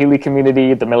Sangheili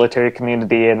community, the military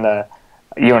community, and the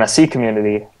UNSC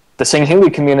community, the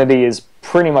Sangheili community is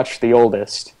pretty much the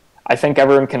oldest. I think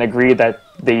everyone can agree that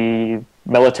the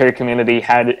military community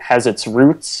has its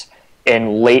roots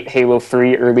in late Halo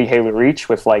 3, early Halo Reach,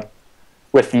 with the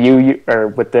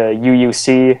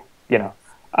UUC,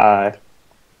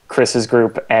 Chris's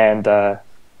group, and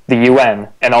the UN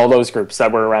and all those groups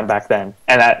that were around back then.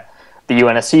 And that the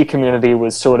UNSC community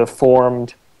was sort of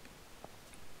formed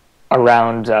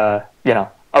around,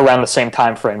 around the same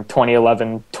time frame,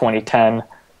 2011, 2010,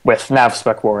 with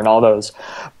Navspec War and all those.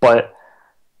 But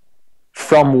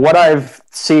from what I've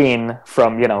seen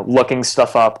from, looking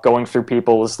stuff up, going through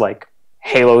people's like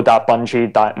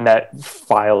halo.bungie.net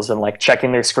files and like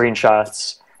checking their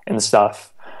screenshots and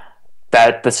stuff,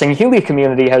 that the Singhili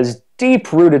community has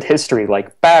deep-rooted history,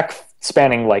 like back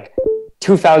spanning like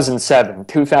 2007,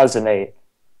 2008.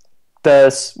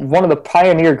 One of the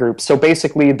pioneer groups, so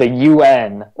basically the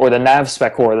UN or the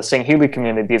Navspec Corps, the Singhili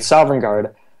community, the Sovereign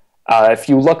Guard, if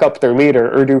you look up their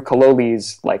leader, Urdu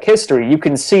Kaloli's like history, you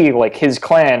can see like his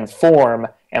clan form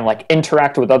and like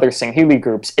interact with other Singhili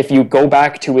groups if you go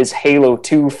back to his Halo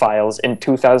 2 files in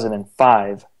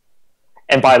 2005.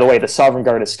 And by the way, the Sovereign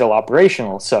Guard is still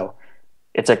operational, so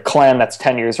it's a clan that's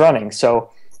 10 years running.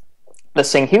 So the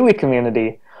Singhili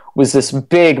community was this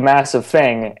big, massive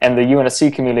thing, and the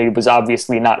UNSC community was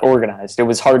obviously not organized. It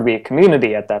was hardly a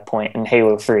community at that point in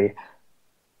Halo 3,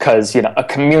 because, a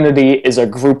community is a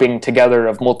grouping together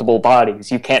of multiple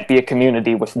bodies. You can't be a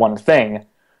community with one thing.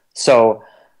 So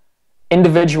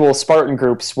individual Spartan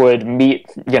groups would meet,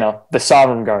 the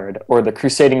Sovereign Guard, or the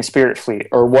Crusading Spirit Fleet,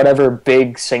 or whatever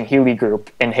big Singhili group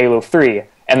in Halo 3,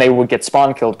 and they would get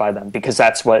spawn killed by them, because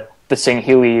that's what the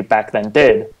Singhili back then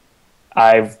did.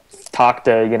 I've talked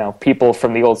to, people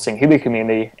from the old Singhili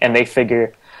community, and they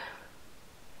figure,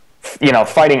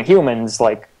 fighting humans,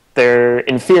 like, they're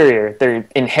inferior. They're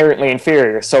inherently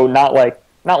inferior. So not like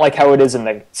how it is in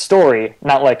the story.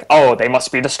 Not like, oh, they must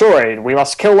be destroyed. We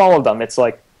must kill all of them. It's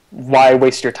like, why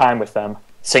waste your time with them?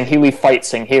 Singhili fight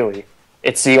Singhili.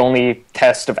 It's the only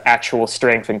test of actual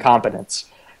strength and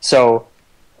competence. So,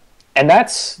 and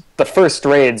that's the first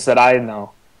raids that I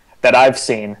know, that I've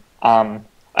seen,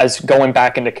 as going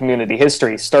back into community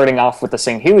history, starting off with the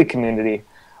Singhili community,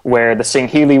 where the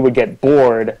Singhili would get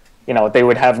bored. They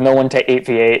would have no one to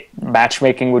 8v8.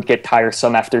 Matchmaking would get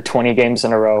tiresome after 20 games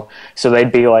in a row. So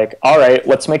they'd be like, all right,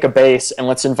 let's make a base and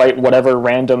let's invite whatever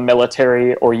random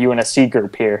military or UNSC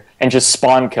group here and just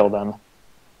spawn kill them.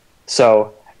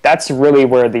 So that's really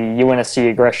where the UNSC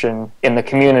aggression in the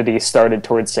community started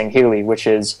towards Singhili, which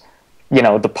is,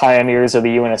 the pioneers of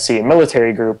the UNSC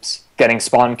military groups getting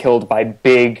spawn killed by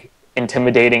big,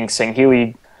 intimidating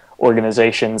Singhili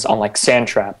organizations on like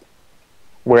Sandtrap,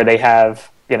 where they have,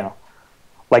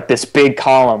 like this big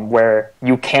column where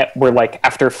like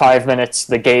after 5 minutes,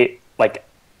 the gate, like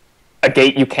a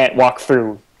gate you can't walk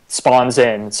through, spawns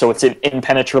in. So it's an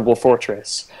impenetrable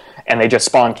fortress. And they just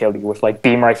spawn kill you with like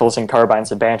beam rifles and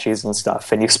carbines and banshees and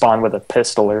stuff. And you spawn with a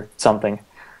pistol or something,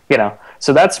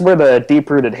 So that's where the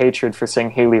deep-rooted hatred for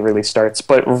Singhili really starts.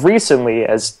 But recently,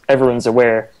 as everyone's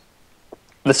aware,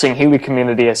 the Singhili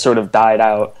community has sort of died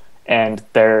out. And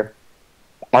there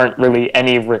aren't really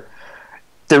any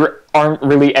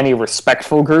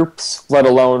respectful groups, let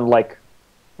alone like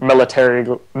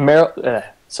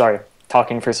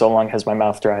talking for so long has my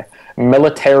mouth dry.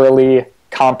 Militarily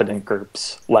competent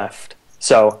groups left.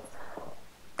 So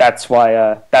that's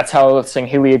why that's how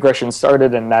Singhili aggression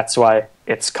started, and that's why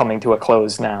it's coming to a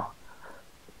close now.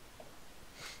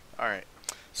 All right.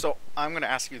 So I'm going to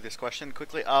ask you this question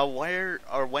quickly.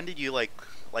 When did you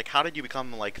how did you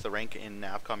become like the rank in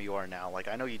Navcom you are now? Like,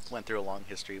 I know you went through a long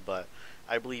history, but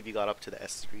I believe you got up to the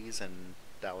S3s, and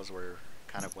that was where it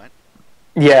kind of went.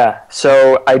 Yeah.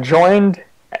 So I joined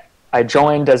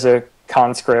as a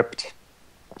conscript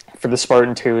for the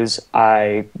Spartan 2s.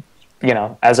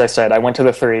 As I said, I went to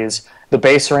the 3s. The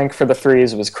base rank for the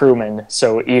 3s was crewman,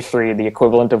 so E3, the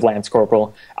equivalent of Lance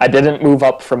Corporal. I didn't move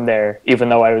up from there, even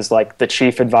though I was like the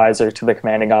chief advisor to the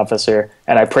commanding officer,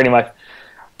 and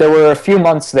there were a few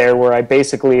months there where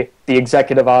the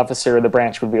executive officer of the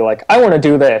branch would be like, I want to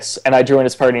do this, and I join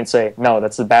his party and say, no,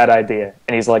 that's a bad idea.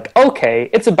 And he's like, okay,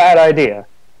 it's a bad idea.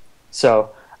 So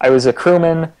I was a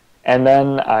crewman, and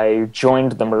then I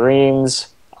joined the Marines,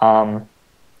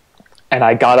 and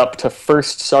I got up to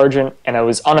first sergeant, and I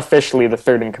was unofficially the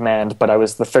third in command, but I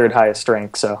was the third highest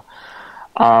rank. So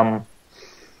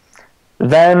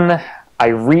then I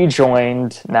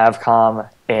rejoined Navcom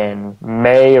in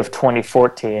May of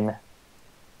 2014,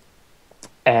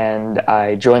 and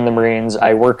I joined the Marines.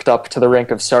 I worked up to the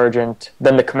rank of sergeant.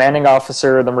 Then the commanding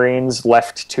officer of the Marines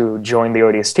left to join the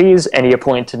ODSTs, and he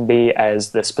appointed me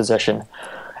as this position.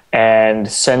 And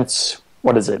since,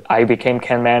 I became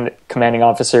commanding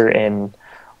officer in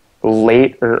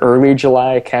late or early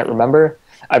July, I can't remember.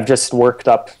 I've just worked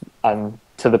up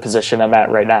to the position I'm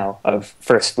at right now of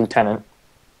first lieutenant.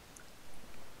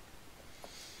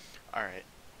 All right.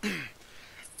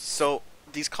 So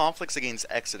these conflicts against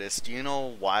Exodus, do you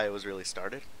know why it was really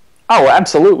started? Oh,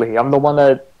 absolutely.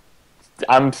 Gilmo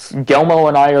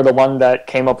and I are the one that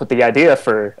came up with the idea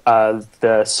for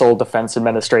the Soul Defense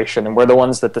Administration, and we're the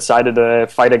ones that decided to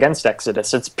fight against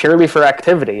Exodus. It's purely for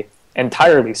activity,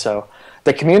 entirely so.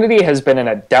 The community has been in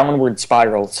a downward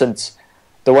spiral since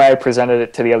the way I presented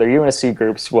it to the other UNSC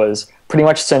groups was pretty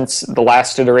much since the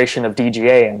last iteration of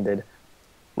DGA ended.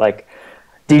 Like,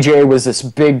 DGA was this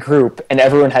big group, and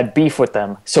everyone had beef with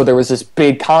them, so there was this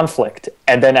big conflict.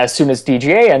 And then as soon as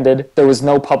DGA ended, there was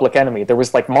no public enemy. There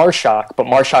was, like, Rorschach, but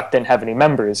Rorschach didn't have any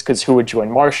members, because who would join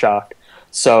Rorschach?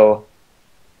 So,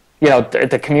 you know,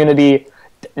 the community...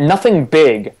 Nothing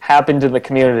big happened in the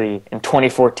community in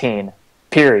 2014,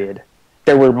 period.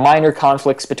 There were minor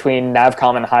conflicts between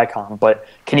Navcom and HiCom, but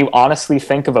can you honestly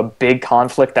think of a big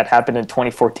conflict that happened in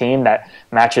 2014 that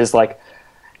matches, like,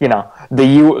 you know,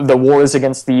 the wars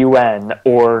against the UN,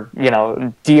 or, you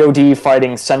know, DoD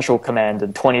fighting Central Command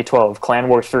in 2012, Clan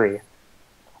War 3.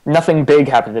 Nothing big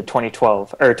happened in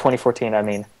 2012, or 2014, I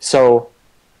mean. So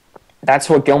that's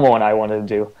what Gilmo and I wanted to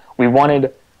do. We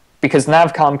wanted, because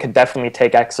Navcom could definitely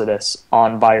take Exodus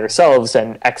on by ourselves,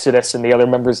 and Exodus and the other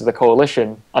members of the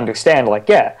coalition understand, like,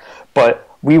 yeah, but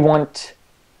we want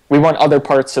other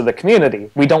parts of the community.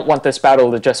 We don't want this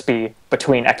battle to just be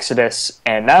between Exodus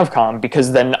and Navcom,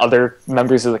 because then other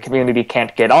members of the community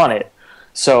can't get on it.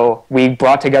 So we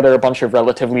brought together a bunch of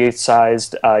relatively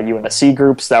sized UNSC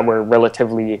groups that were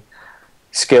relatively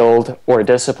skilled or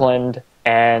disciplined,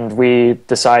 and we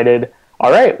decided,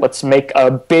 all right, let's make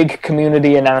a big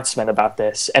community announcement about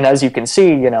this. And as you can see,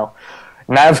 you know,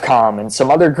 Navcom and some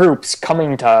other groups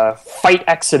coming to fight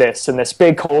Exodus in this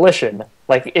big coalition.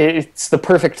 Like, it's the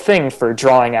perfect thing for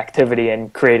drawing activity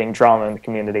and creating drama in the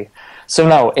community. So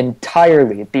no,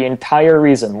 entirely, the entire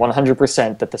reason,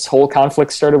 100%, that this whole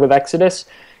conflict started with Exodus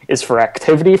is for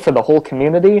activity for the whole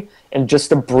community and just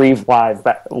to breathe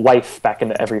life back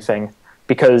into everything.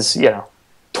 Because, you know,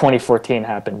 2014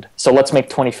 happened. So let's make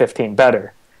 2015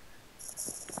 better.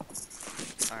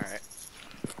 Alright.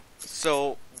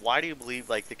 So, why do you believe,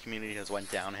 like, the community has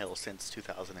went downhill since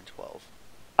 2012?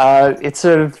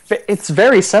 It's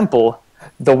very simple.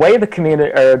 The way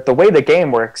the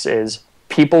game works is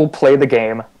people play the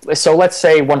game. So let's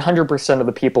say 100% of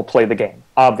the people play the game,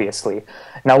 obviously.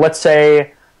 Now let's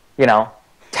say, you know,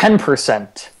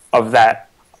 10% of that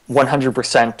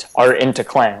 100% are into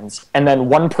clans, and then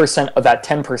 1% of that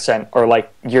 10% are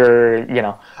like your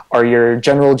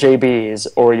general JBs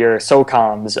or your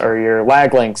SOCOMs or your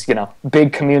lag links, you know,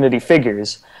 big community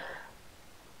figures.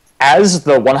 As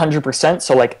the 100%,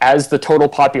 so like as the total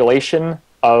population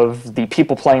of the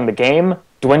people playing the game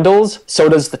dwindles, so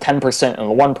does the 10% and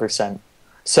the 1%.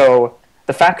 So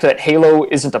the fact that Halo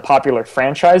isn't a popular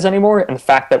franchise anymore, and the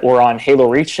fact that we're on Halo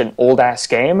Reach, an old-ass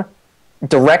game,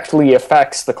 directly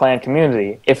affects the clan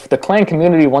community. If the clan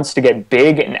community wants to get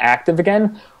big and active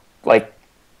again, like,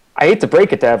 I hate to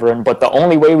break it to everyone, but the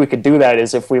only way we could do that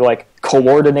is if we, like,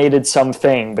 coordinated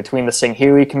something between the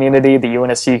Singhili community, the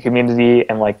UNSC community,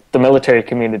 and, like, the military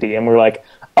community, and we're like,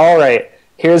 all right,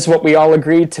 here's what we all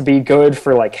agreed to be good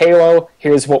for, like, Halo,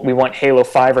 here's what we want Halo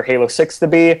 5 or Halo 6 to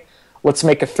be, let's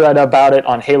make a thread about it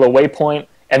on Halo Waypoint,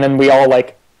 and then we all,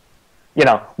 like, you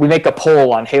know, we make a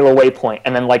poll on Halo Waypoint,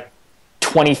 and then, like,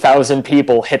 20,000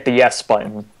 people hit the yes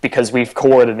button because we've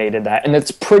coordinated that. And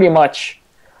it's pretty much,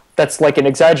 that's like an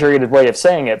exaggerated way of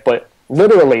saying it, but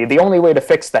literally the only way to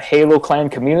fix the Halo clan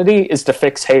community is to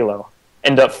fix Halo.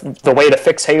 And the way to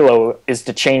fix Halo is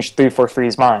to change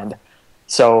 343's mind.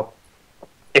 So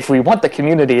if we want the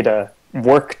community to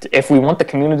work, if we want the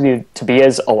community to be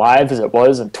as alive as it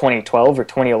was in 2012 or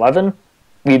 2011,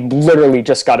 we literally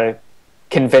just got to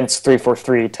convince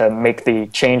 343 to make the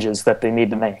changes that they need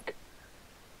to make.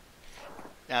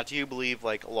 Now, do you believe,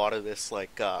 like, a lot of this,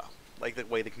 like the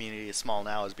way the community is small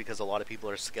now is because a lot of people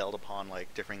are scaled upon,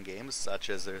 like, different games, such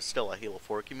as there's still a Halo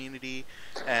 4 community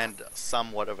and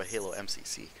somewhat of a Halo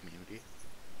MCC community?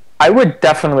 I would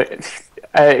definitely...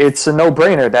 it's a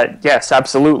no-brainer that, yes,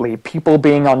 absolutely, people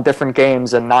being on different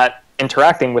games and not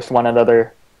interacting with one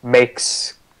another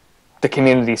makes the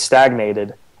community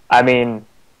stagnated. I mean,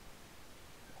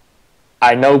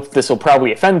 I know this will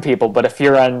probably offend people, but if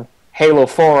you're on Halo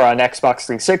 4 on Xbox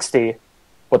 360,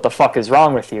 what the fuck is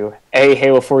wrong with you? A,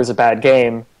 Halo 4 is a bad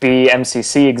game. B,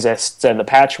 MCC exists and the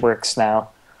patch works now.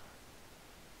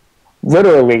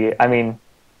 Literally, I mean,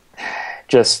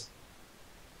 just...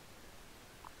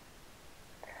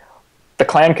 The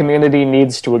clan community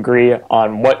needs to agree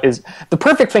on what is... The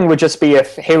perfect thing would just be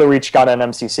if Halo Reach got an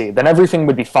MCC. Then everything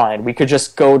would be fine. We could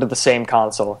just go to the same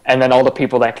console. And then all the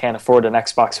people that can't afford an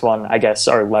Xbox One, I guess,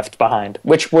 are left behind.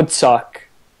 Which would suck.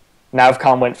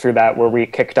 Navcom went through that where we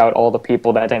kicked out all the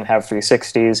people that didn't have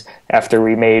 360s after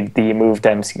we made the move to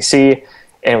MCC.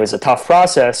 And it was a tough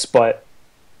process, but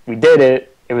we did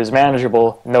it. It was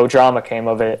manageable. No drama came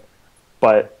of it.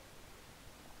 But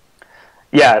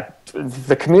yeah,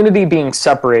 the community being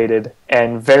separated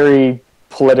and very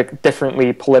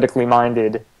differently politically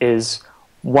minded is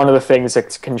one of the things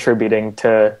that's contributing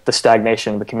to the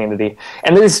stagnation of the community.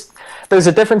 And there's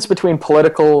a difference between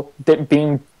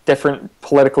being different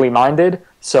politically minded.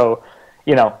 So,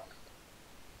 you know,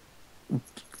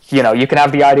 you can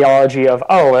have the ideology of,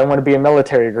 oh, I want to be a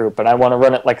military group and I want to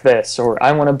run it like this, or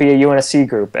I want to be a UNSC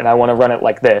group and I want to run it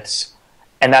like this.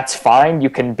 And that's fine. You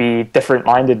can be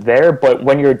different-minded there, but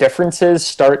when your differences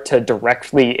start to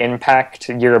directly impact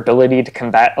your ability to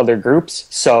combat other groups,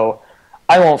 so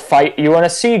I won't fight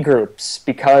UNSC groups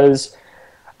because,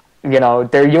 they're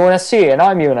UNSC and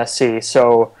I'm UNSC,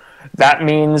 so that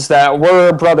means that we're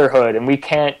a brotherhood and we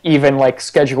can't even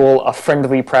schedule a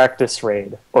friendly practice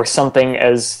raid or something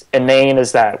as inane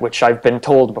as that, which I've been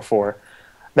told before.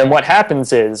 Then what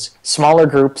happens is smaller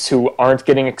groups who aren't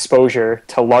getting exposure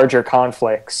to larger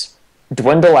conflicts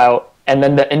dwindle out, and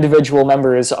then the individual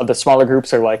members of the smaller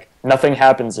groups are like, nothing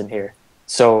happens in here.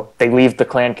 So they leave the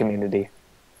clan community.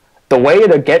 The way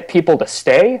to get people to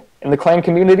stay in the clan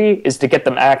community is to get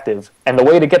them active, and the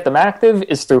way to get them active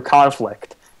is through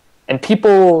conflict. And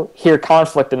people hear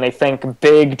conflict and they think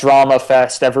big drama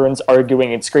fest, everyone's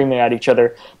arguing and screaming at each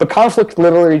other. But conflict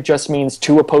literally just means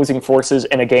two opposing forces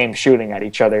in a game shooting at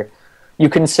each other. You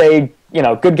can say,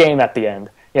 good game at the end.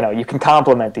 You can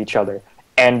compliment each other.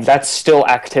 And that's still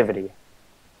activity.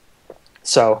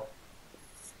 So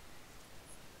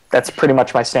that's pretty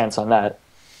much my stance on that.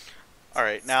 All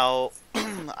right, now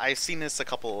I've seen this a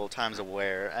couple of times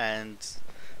and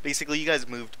basically you guys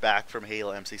moved back from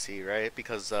Halo MCC, right?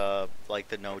 Because the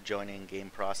no joining game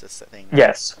process thing. Right?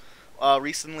 Yes.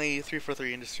 Recently,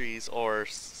 343 Industries,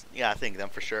 I think them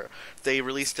for sure, they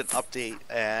released an update,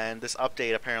 and this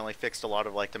update apparently fixed a lot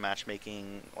of the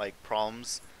matchmaking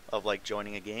problems of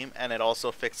joining a game, and it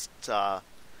also fixed the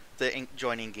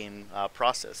joining game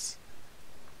process.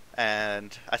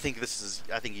 And I think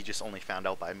you just only found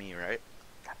out by me, right?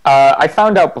 I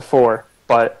found out before,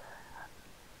 but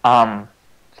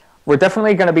we're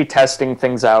definitely going to be testing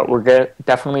things out. We're going to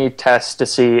definitely test to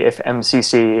see if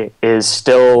MCC is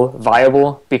still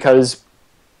viable, because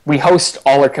we host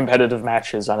all our competitive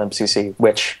matches on MCC,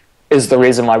 which is the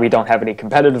reason why we don't have any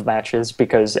competitive matches,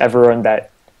 because everyone that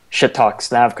shit talks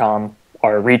Navcom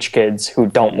are Reach kids who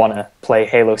don't want to play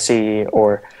Halo C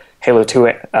or Halo 2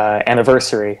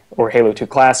 Anniversary or Halo 2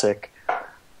 Classic.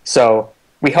 So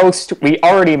we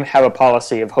already have a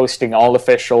policy of hosting all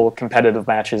official competitive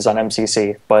matches on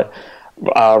MCC, but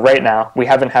right now we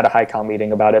haven't had a HiCom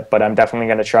meeting about it, but I'm definitely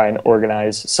going to try and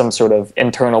organize some sort of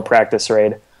internal practice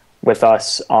raid with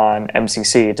us on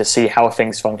MCC to see how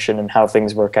things function and how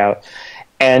things work out.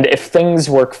 And if things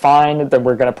work fine, then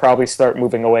we're going to probably start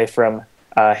moving away from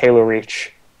Halo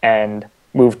Reach and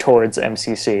move towards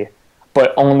MCC.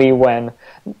 But only when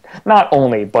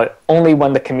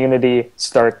the community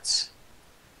starts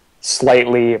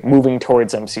slightly moving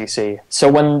towards MCC. So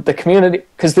when the community,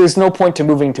 because there's no point to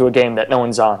moving to a game that no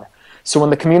one's on. So when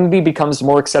the community becomes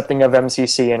more accepting of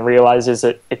MCC and realizes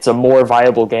that it's a more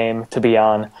viable game to be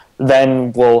on,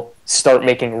 then we'll start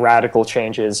making radical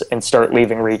changes and start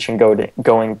leaving Reach and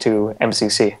going to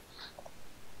MCC.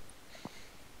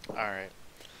 All right.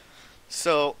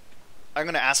 So I'm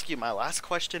going to ask you my last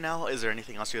question now. Is there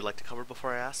anything else you'd like to cover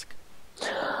before I ask?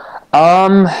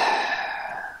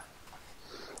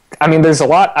 I mean, there's a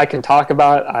lot I can talk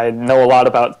about. I know a lot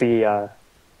about the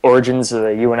origins of the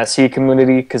UNSC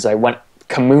community because I went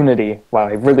community. Wow,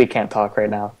 I really can't talk right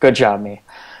now. Good job, me.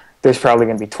 There's probably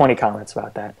going to be 20 comments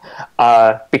about that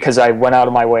because I went out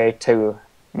of my way to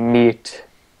meet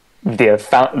the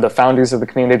founders of the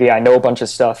community. I know a bunch of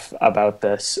stuff about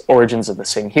the origins of the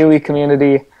StimUlis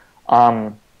community.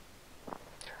 So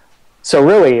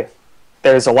really,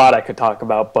 there's a lot I could talk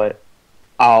about, but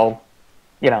I'll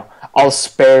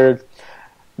spare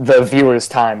the viewers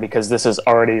time because this is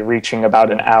already reaching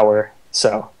about an hour.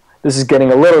 So this is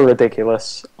getting a little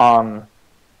ridiculous. But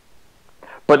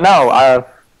no,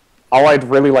 all I'd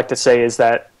really like to say is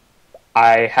that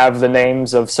I have the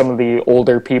names of some of the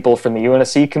older people from the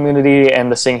UNSC community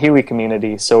and the StimUlis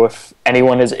community. So if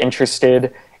anyone is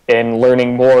interested in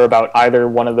learning more about either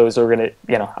one of those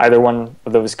either one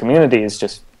of those communities,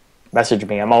 just message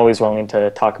me. I'm always willing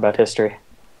to talk about history.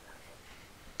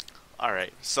 All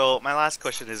right. So my last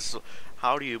question is,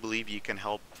 how do you believe you can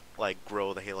help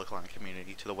grow the Halo Clan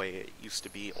community to the way it used to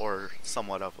be, or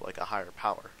somewhat of a higher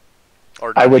power,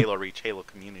 or not Halo Reach, Halo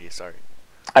community? Sorry.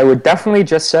 I would definitely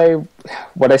just say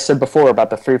what I said before about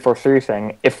the 343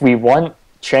 thing. If we want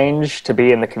change to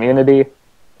be in the community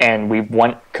and we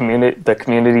want the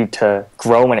community to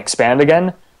grow and expand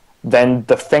again, then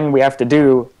the thing we have to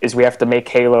do is we have to make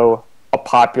Halo a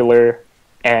popular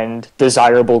and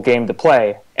desirable game to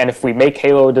play. And if we make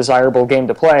Halo a desirable game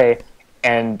to play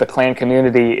and the clan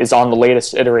community is on the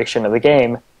latest iteration of the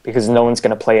game, because no one's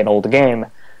going to play an old game,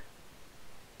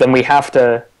 then we have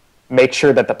to make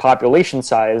sure that the population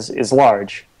size is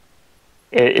large.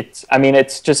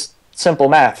 It's just simple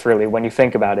math, really, when you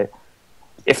think about it.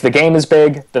 If the game is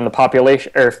big, then the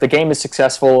population, or if the game is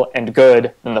successful and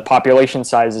good, then the population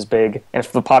size is big. And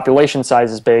if the population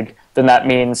size is big, then that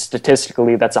means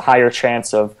statistically that's a higher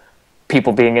chance of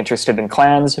people being interested in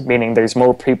clans, meaning there's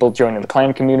more people joining the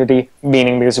clan community,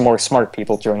 meaning there's more smart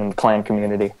people joining the clan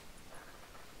community.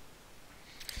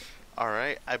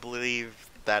 Alright, I believe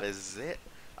that is it.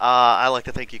 I'd like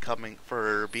to thank you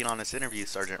for being on this interview,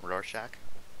 Sergeant Rorschach.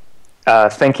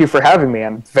 Thank you for having me.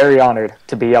 I'm very honored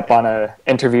to be up on an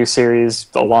interview series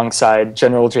alongside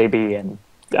General JB and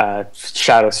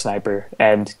Shadow Sniper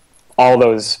and all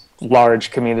those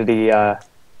large community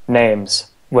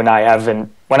names when I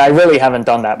really haven't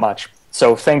done that much.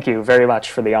 So thank you very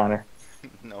much for the honor.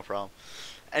 No problem.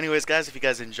 Anyways, guys, if you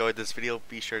guys enjoyed this video,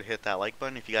 be sure to hit that like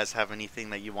button. If you guys have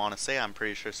anything that you want to say, I'm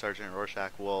pretty sure Sergeant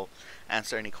Rorschach will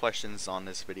answer any questions on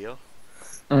this video.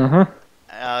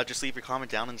 Just leave your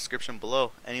comment down in the description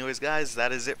below. Anyways, guys,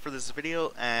 that is it for this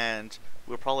video, and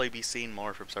we'll probably be seeing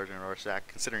more from Sergeant Rorschach,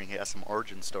 considering he has some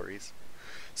origin stories.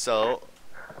 So,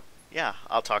 yeah,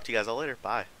 I'll talk to you guys all later.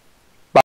 Bye.